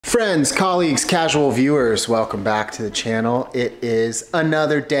Friends, colleagues, casual viewers, welcome back to the channel. It is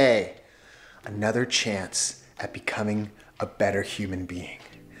another day, another chance at becoming a better human being.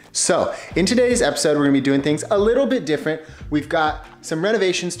 So in today's episode, we're gonna be doing things a little bit different. We've got some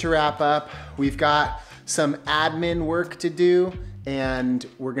renovations to wrap up. We've got some admin work to do, and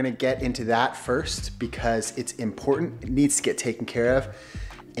we're gonna get into that first because it's important. It needs to get taken care of.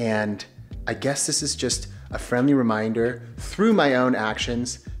 And I guess this is just a friendly reminder through my own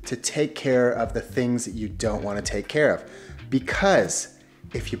actions to take care of the things that you don't want to take care of. Because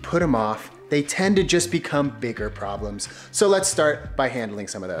if you put them off, they tend to just become bigger problems. So let's start by handling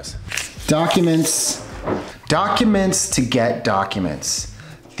some of those. Documents. Documents to get documents.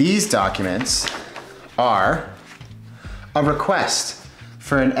 These documents are a request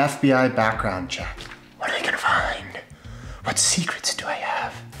for an FBI background check. What are they gonna find? What secrets do I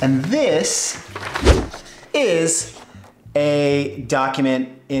have? And this is a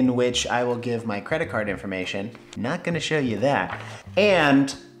document in which I will give my credit card information. Not gonna show you that.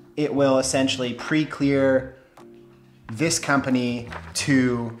 And it will essentially pre-clear this company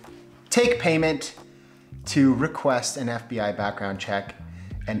to take payment, to request an FBI background check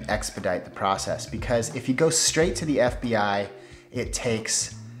and expedite the process. Because if you go straight to the FBI, it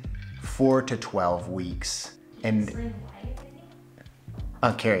takes 4 to 12 weeks. And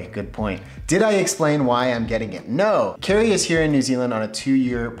oh, Carrie, good point. Did I explain why I'm getting it? No. Carrie is here in New Zealand on a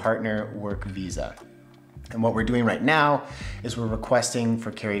 2-year partner work visa. And what we're doing right now is we're requesting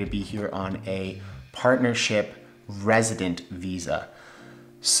for Carrie to be here on a partnership resident visa.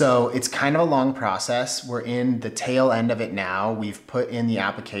 So it's kind of a long process. We're in the tail end of it now. We've put in the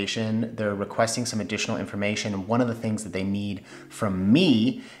application. They're requesting some additional information. And one of the things that they need from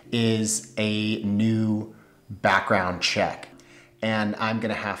me is a new background check. And I'm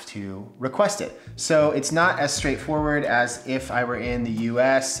gonna have to request it. So it's not as straightforward as if I were in the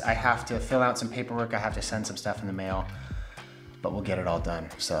US. I have to fill out some paperwork, I have to send some stuff in the mail, but we'll get it all done.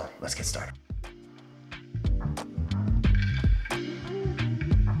 So let's get started.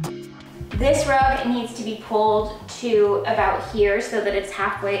 This rug needs to be pulled to about here so that it's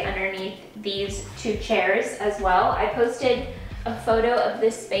halfway underneath these 2 chairs as well. I posted a photo of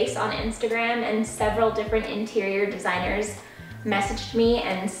this space on Instagram and several different interior designers messaged me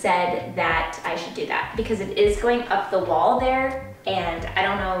and said that I should do that because it is going up the wall there, and I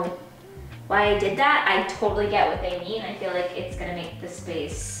don't know why I did that. I totally get what they mean. I feel like it's gonna make the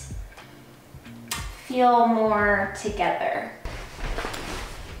space feel more together.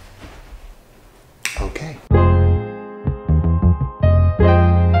 Okay.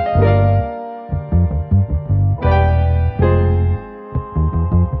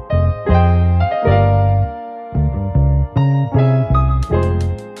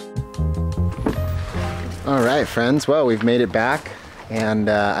 All right, friends, well, we've made it back, and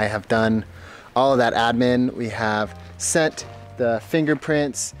I have done all of that admin. We have sent the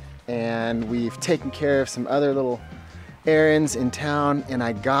fingerprints, and we've taken care of some other little errands in town, and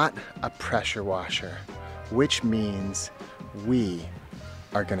I got a pressure washer, which means we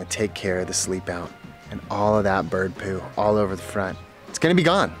are gonna take care of the sleep out and all of that bird poo all over the front. It's gonna be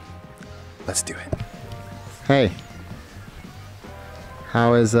gone. Let's do it. Hey,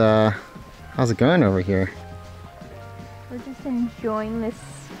 how's it going over here? We're just enjoying this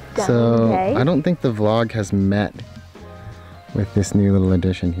stunning day. So I don't think the vlog has met with this new little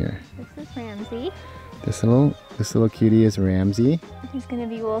addition here. This is Ramsey. This little cutie is Ramsey. He's gonna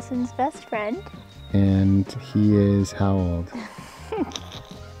be Wilson's best friend. And he is how old?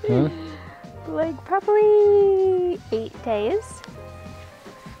 Huh? Like probably 8 days.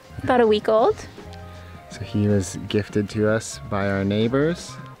 About a week old. So he was gifted to us by our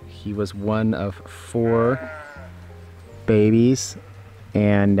neighbors. He was one of 4 babies,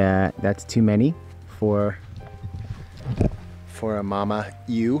 and that's too many for a mama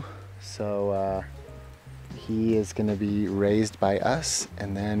ewe. So he is gonna be raised by us,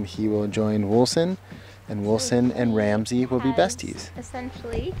 and then he will join Wilson, and Wilson and Ramsey will be besties.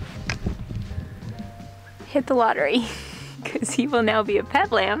 Essentially hit the lottery because he will now be a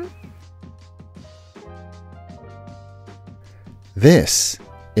pet lamb. This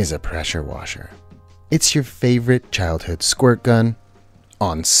is a pressure washer. It's your favorite childhood squirt gun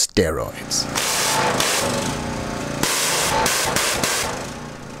on steroids.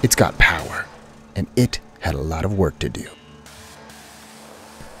 It's got power, and it had a lot of work to do.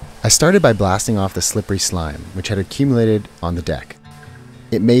 I started by blasting off the slippery slime, which had accumulated on the deck.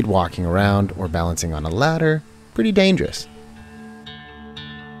 It made walking around or balancing on a ladder pretty dangerous.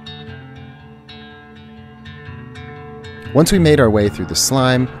 Once we made our way through the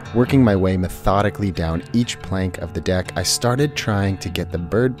slime, working my way methodically down each plank of the deck, I started trying to get the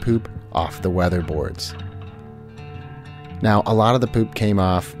bird poop off the weatherboards. Now, a lot of the poop came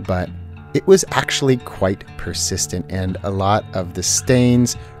off, but it was actually quite persistent and a lot of the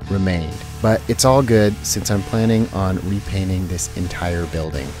stains remained. But it's all good since I'm planning on repainting this entire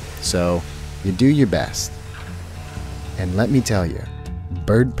building. So you do your best. And let me tell you,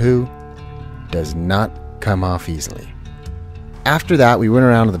 bird poo does not come off easily. After that, we went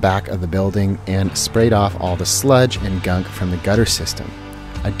around to the back of the building and sprayed off all the sludge and gunk from the gutter system.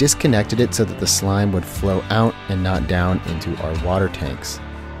 I disconnected it so that the slime would flow out and not down into our water tanks.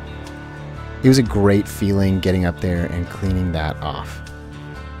 It was a great feeling getting up there and cleaning that off.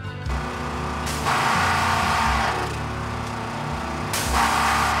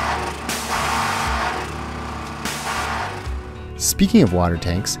 Speaking of water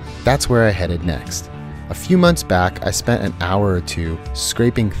tanks, that's where I headed next. A few months back, I spent an hour or two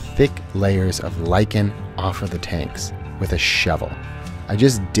scraping thick layers of lichen off of the tanks with a shovel. I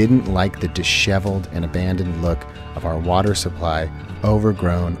just didn't like the disheveled and abandoned look of our water supply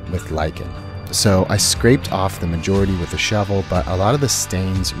overgrown with lichen. So I scraped off the majority with a shovel, but a lot of the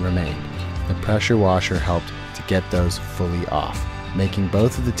stains remained. The pressure washer helped to get those fully off, making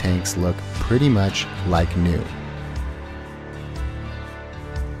both of the tanks look pretty much like new.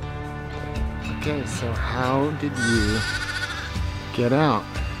 Okay, so how did you get out?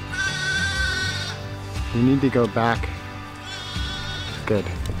 You need to go back. Good.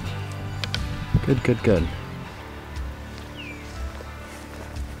 Good, good, good. I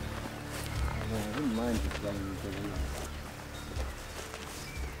wouldn't mind just letting you get in there.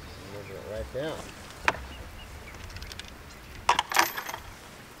 Move it right down.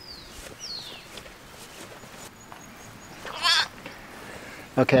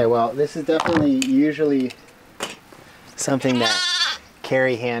 Okay, well, this is definitely usually something that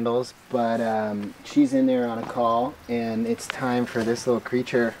Carrie handles, but she's in there on a call, and it's time for this little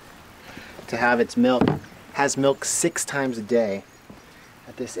creature to have its milk. Has milk 6 times a day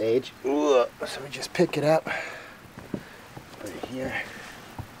at this age. Ooh, so we just pick it up, put it here.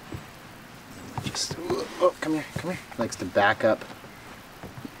 Just, ooh, oh, come here, come here. Likes to back up.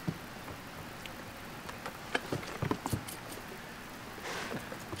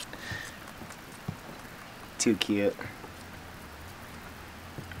 Too cute.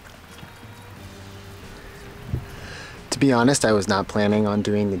 To be honest, I was not planning on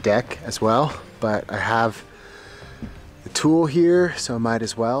doing the deck as well, but I have the tool here, so I might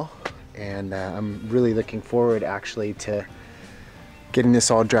as well. And I'm really looking forward actually to getting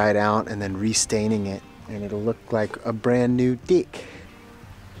this all dried out and then restaining it, and it'll look like a brand new deck.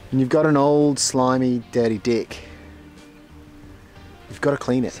 And you've got an old slimy dirty deck, you've got to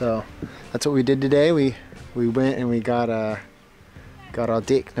clean it. So that's what we did today. We went and we got our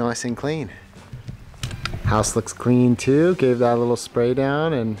deck nice and clean. House looks clean too. Gave that a little spray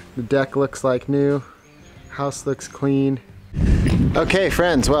down, and the deck looks like new. House looks clean. Okay,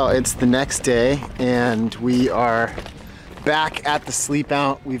 friends. Well, it's the next day, and we are back at the sleep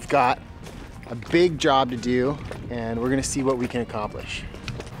out. We've got a big job to do, and we're gonna see what we can accomplish.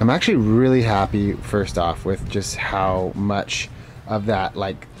 I'm actually really happy, first off, with just how much of that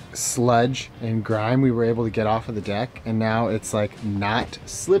like sludge and grime we were able to get off of the deck, and now it's like not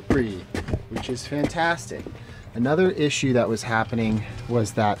slippery, which is fantastic. Another issue that was happening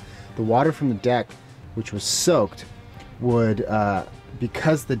was that the water from the deck, which was soaked, would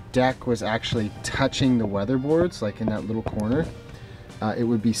because the deck was actually touching the weatherboards, like in that little corner, it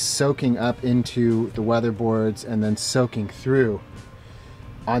would be soaking up into the weatherboards and then soaking through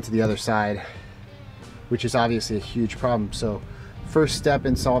onto the other side, which is obviously a huge problem. So first step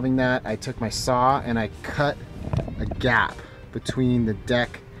in solving that, I took my saw and I cut a gap between the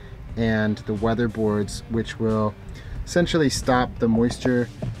deck and the weatherboards, which will essentially stop the moisture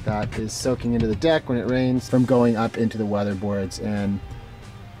that is soaking into the deck when it rains from going up into the weatherboards and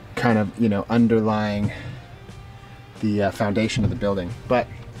kind of, you know, underlying the foundation of the building. But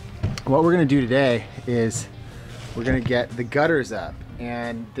what we're gonna do today is we're gonna get the gutters up.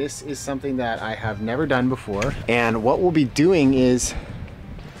 And this is something that I have never done before. And what we'll be doing is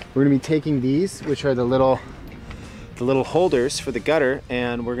we're gonna be taking these, which are the little holders for the gutter,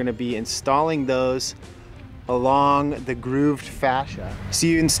 and we're gonna be installing those along the grooved fascia. So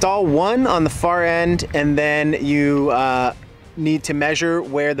you install one on the far end, and then you need to measure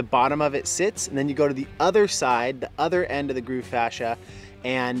where the bottom of it sits, and then you go to the other side, the other end of the grooved fascia,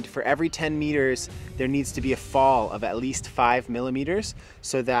 and for every 10 meters, there needs to be a fall of at least 5 millimeters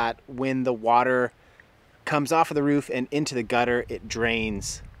so that when the water comes off of the roof and into the gutter, it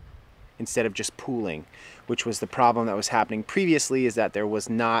drains instead of just pooling, which was the problem that was happening previously, is that there was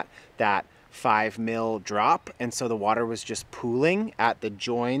not that 5 mil drop, and so the water was just pooling at the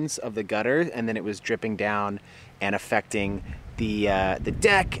joins of the gutter, and then it was dripping down and affecting the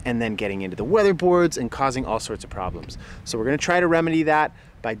deck, and then getting into the weatherboards and causing all sorts of problems. So we're going to try to remedy that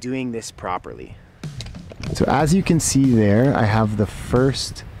by doing this properly. So as you can see there, I have the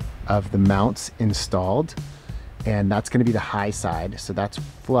first of the mounts installed, and that's going to be the high side. So that's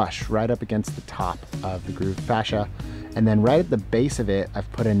flush right up against the top of the grooved fascia, and then right at the base of it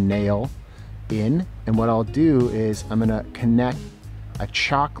I've put a nail in, and what I'll do is I'm going to connect a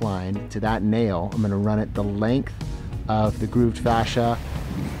chalk line to that nail. I'm going to run it the length of the grooved fascia.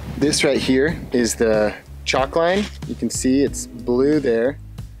 This right here is the chalk line. You can see it's blue there,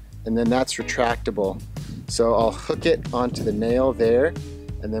 and then that's retractable. So I'll hook it onto the nail there,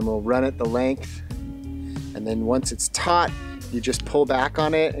 and then we'll run it the length, and then once it's taut, you just pull back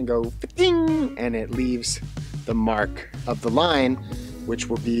on it and go ding, and it leaves the mark of the line, which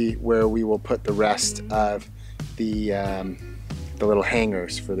will be where we will put the rest of the little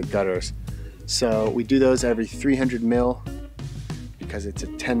hangers for the gutters. So we do those every 300 mil because it's a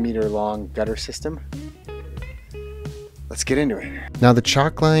 10-meter long gutter system. Let's get into it. Now the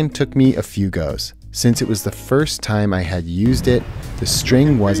chalk line took me a few goes. Since it was the first time I had used it, the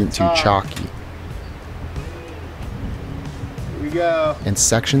string wasn't too chalky. Here we go. And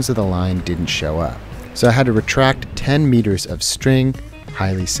sections of the line didn't show up. So I had to retract 10 meters of string,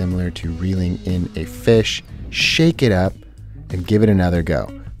 highly similar to reeling in a fish, shake it up, and give it another go.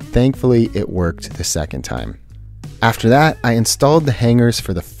 Thankfully, it worked the second time. After that, I installed the hangers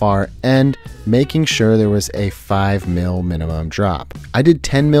for the far end, making sure there was a 5 mil minimum drop. I did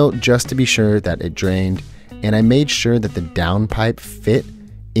 10 mil just to be sure that it drained, and I made sure that the downpipe fit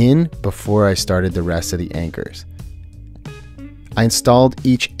in before I started the rest of the anchors. I installed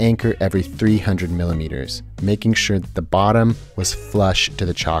each anchor every 300 millimeters, making sure that the bottom was flush to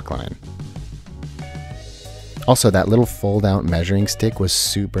the chalk line. Also, that little fold-out measuring stick was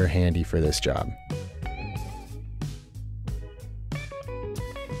super handy for this job.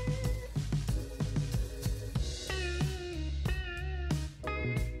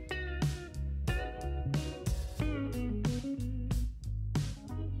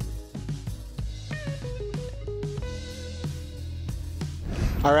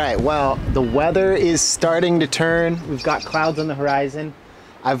 All right, well, the weather is starting to turn. We've got clouds on the horizon.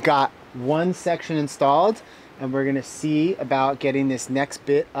 I've got one section installed, and we're gonna see about getting this next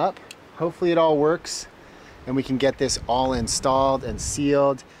bit up. Hopefully it all works, and we can get this all installed and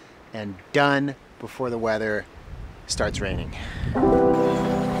sealed and done before the weather starts raining.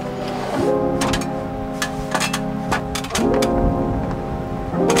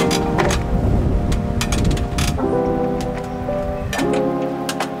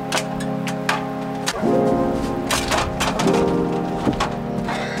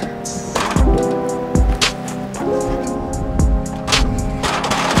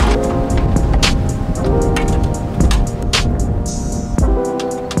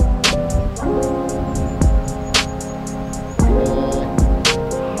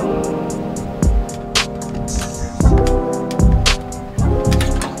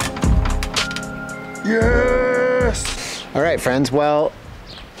 Yes! All right, friends, well,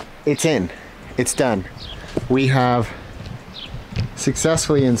 it's in. It's done. We have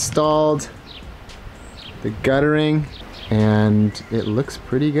successfully installed the guttering, and it looks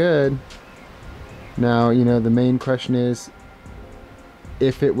pretty good. Now, you know, the main question is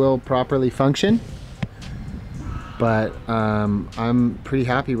if it will properly function, but I'm pretty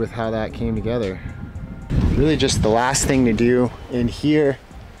happy with how that came together. Really just the last thing to do in here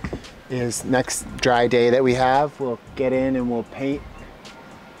is next dry day that we have, we'll get in and we'll paint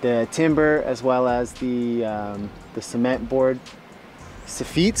the timber as well as the cement board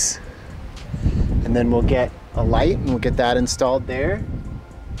saffites, and then we'll get a light and we'll get that installed there,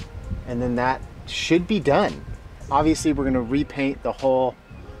 and then that should be done. Obviously we're going to repaint the whole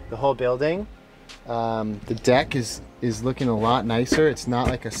building. The deck is looking a lot nicer. It's not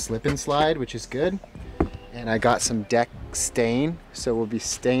like a slip and slide, which is good. And I got some deck stain, so we'll be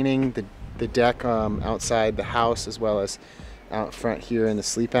staining the deck outside the house as well as out front here in the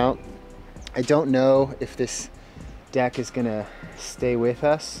sleep out. I don't know if this deck is gonna stay with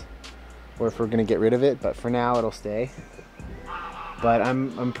us or if we're gonna get rid of it, but for now it'll stay. But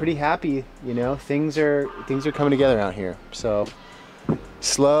I'm pretty happy, you know, things are coming together out here. So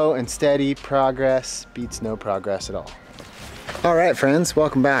slow and steady progress beats no progress at all. All right, friends,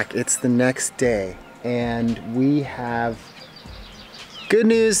 welcome back. It's the next day, and we have good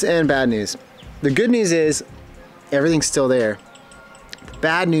news and bad news. The good news is everything's still there. The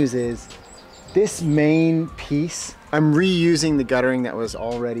bad news is this main piece, I'm reusing the guttering that was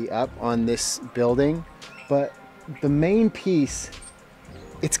already up on this building, but the main piece,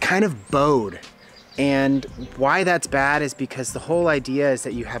 it's kind of bowed. And why that's bad is because the whole idea is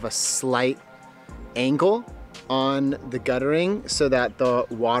that you have a slight angle on the guttering so that the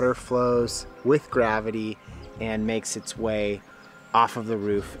water flows with gravity and makes its way off of the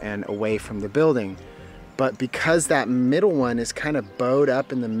roof and away from the building. But because that middle one is kind of bowed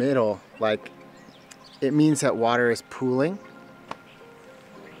up in the middle, like, it means that water is pooling.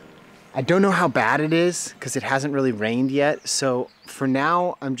 I don't know how bad it is because it hasn't really rained yet. So for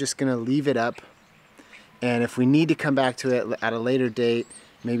now, I'm just gonna leave it up. And if we need to come back to it at a later date,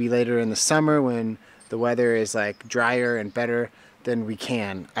 maybe later in the summer when the weather is like drier and better, then we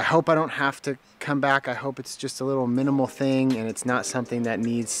can. I hope I don't have to come back. I hope it's just a little minimal thing and it's not something that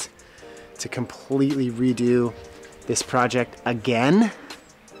needs to completely redo this project again.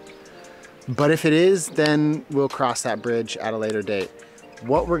 But if it is, then we'll cross that bridge at a later date.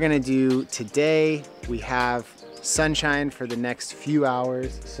 What we're gonna do today, we have sunshine for the next few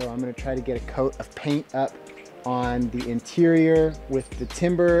hours, so I'm gonna try to get a coat of paint up on the interior with the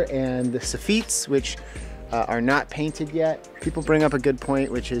timber and the soffites, which are not painted yet. People bring up a good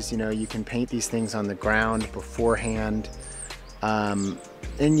point, which is, you know, you can paint these things on the ground beforehand. And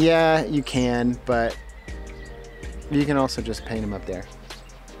yeah, you can, but you can also just paint them up there.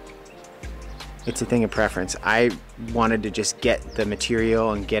 It's a thing of preference. I wanted to just get the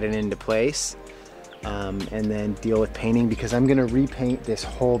material and get it into place, and then deal with painting, because I'm gonna repaint this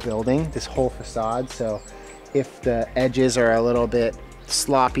whole building, this whole facade. So if the edges are a little bit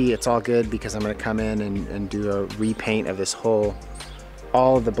sloppy, it's all good, because I'm gonna come in and do a repaint of this whole,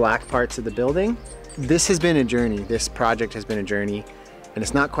 all of the black parts of the building. This has been a journey. This project has been a journey, and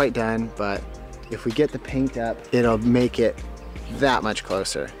it's not quite done, but if we get the paint up, it'll make it that much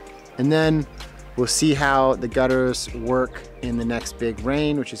closer. And then we'll see how the gutters work in the next big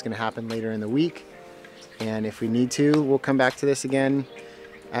rain, which is gonna happen later in the week. And if we need to, we'll come back to this again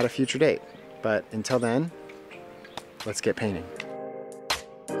at a future date. But until then, let's get painting.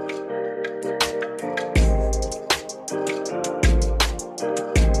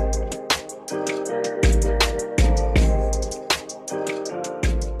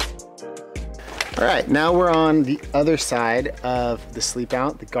 All right, now we're on the other side of the sleep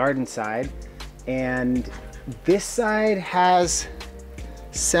out, the garden side. And this side has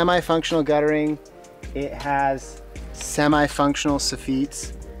semi-functional guttering. It has semi-functional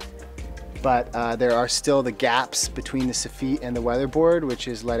soffites, but there are still the gaps between the soffite and the weatherboard, which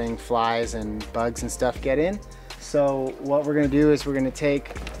is letting flies and bugs and stuff get in. So what we're gonna do is we're gonna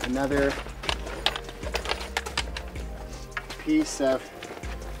take another piece of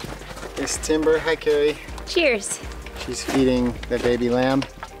this timber. Hi, Carrie. Cheers. She's feeding the baby lamb.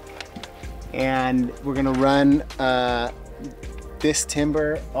 And we're gonna run this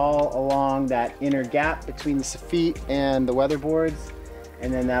timber all along that inner gap between the soffite and the weatherboards.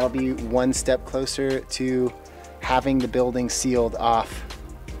 And then that'll be one step closer to having the building sealed off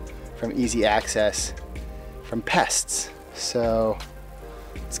from easy access from pests. So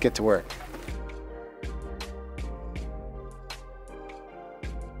let's get to work.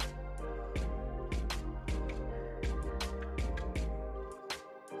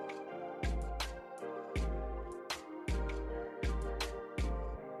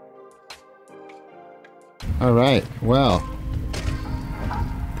 All right, well,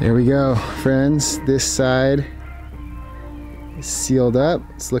 there we go, friends. This side is sealed up.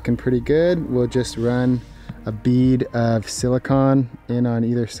 It's looking pretty good. We'll just run a bead of silicone in on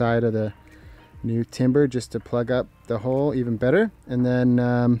either side of the new timber just to plug up the hole even better. And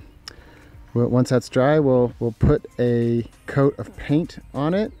then once that's dry, we'll put a coat of paint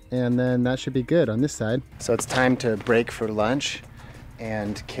on it, and then that should be good on this side. So it's time to break for lunch.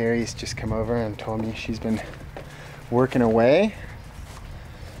 And Carrie's just come over and told me she's been working away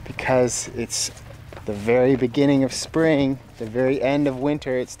because it's the very beginning of spring, the very end of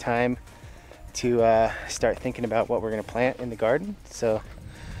winter. It's time to start thinking about what we're gonna plant in the garden. So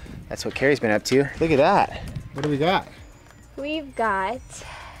that's what Carrie's been up to. Look at that. What do we got? We've got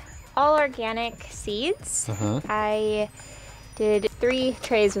all organic seeds. I did 3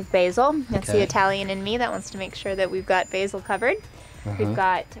 trays of basil. That's the Italian in me that wants to make sure that we've got basil covered. We've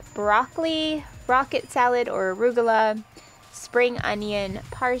got broccoli, rocket salad or arugula, spring onion,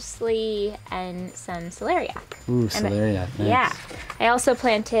 parsley, and some celeriac. Ooh, celeriac, nice. Yeah. I also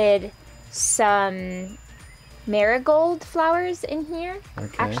planted some marigold flowers in here.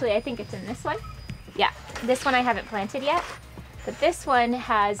 Actually, I think it's in this one. Yeah, this one I haven't planted yet, but this one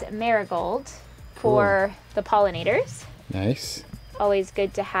has marigold for the pollinators. Nice. Always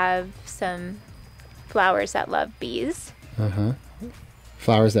good to have some flowers that love bees.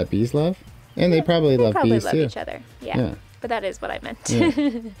 Flowers that bees love? And they probably love bees love too. each other. Yeah. But that is what I meant.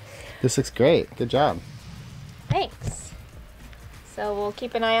 Yeah. This looks great. Good job. Thanks. So we'll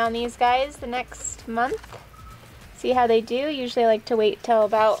keep an eye on these guys the next month. See how they do. Usually I like to wait till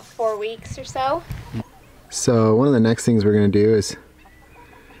about 4 weeks or so. So one of the next things we're going to do is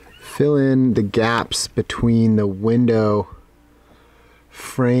fill in the gaps between the window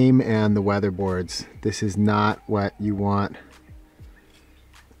frame and the weatherboards. This is not what you want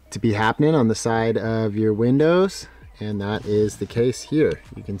to be happening on the side of your windows, and that is the case here.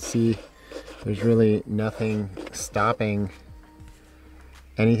 You can see there's really nothing stopping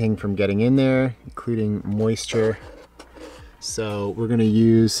anything from getting in there, including moisture. So we're going to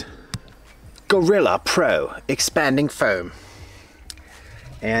use Gorilla Pro expanding foam,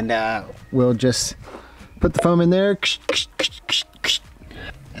 and we'll just put the foam in there,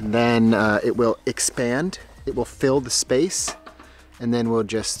 and then it will expand. It will fill the space, and then we'll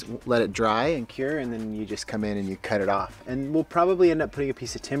just let it dry and cure, and then you just come in and you cut it off. And we'll probably end up putting a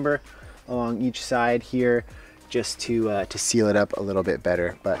piece of timber along each side here just to seal it up a little bit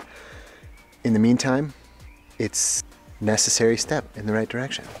better. But in the meantime, it's a necessary step in the right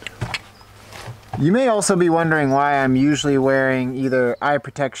direction. You may also be wondering why I'm usually wearing either eye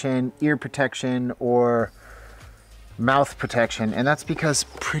protection, ear protection, or mouth protection, and that's because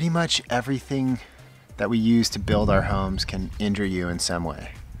pretty much everything that we use to build our homes can injure you in some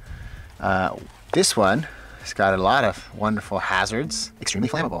way. This one has got a lot of wonderful hazards. Extremely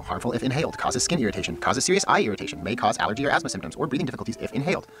flammable, harmful if inhaled, causes skin irritation, causes serious eye irritation, may cause allergy or asthma symptoms or breathing difficulties if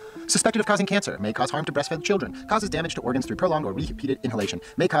inhaled. Suspected of causing cancer, may cause harm to breastfed children, causes damage to organs through prolonged or repeated inhalation,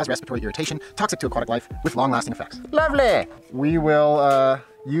 may cause respiratory irritation, toxic to aquatic life with long-lasting effects. Lovely! We will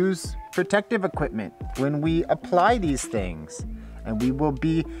use protective equipment when we apply these things, and we will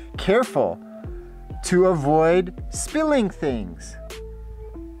be careful to avoid spilling things.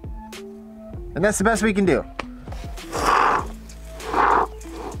 And that's the best we can do.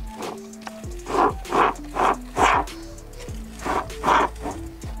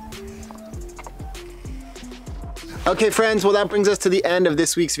 Okay friends, well that brings us to the end of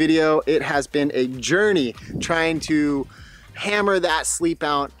this week's video. It has been a journey trying to hammer that sleep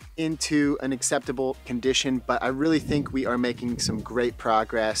out into an acceptable condition, but I really think we are making some great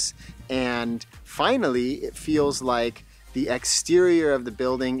progress, and finally it feels like the exterior of the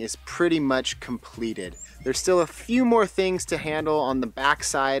building is pretty much completed. There's still a few more things to handle on the back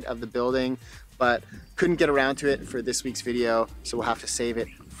side of the building, but couldn't get around to it for this week's video, so we'll have to save it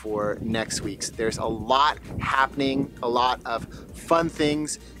for next week's. There's a lot happening, a lot of fun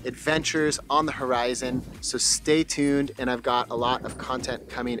things, adventures on the horizon, so stay tuned, and I've got a lot of content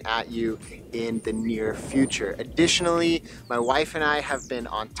coming at you in the near future. Additionally, my wife and I have been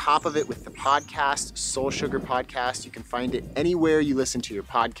on top of it with the podcast, Soul Sugar Podcast. You can find it anywhere you listen to your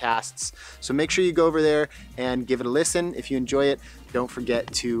podcasts, so make sure you go over there and give it a listen. If you enjoy it, don't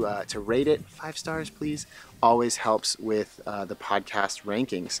forget to rate it. 5 stars, please. Always helps with the podcast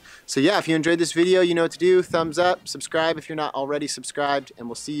rankings. So yeah, if you enjoyed this video, you know what to do. Thumbs up, subscribe if you're not already subscribed, and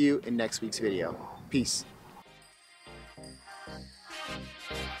we'll see you in next week's video. Peace.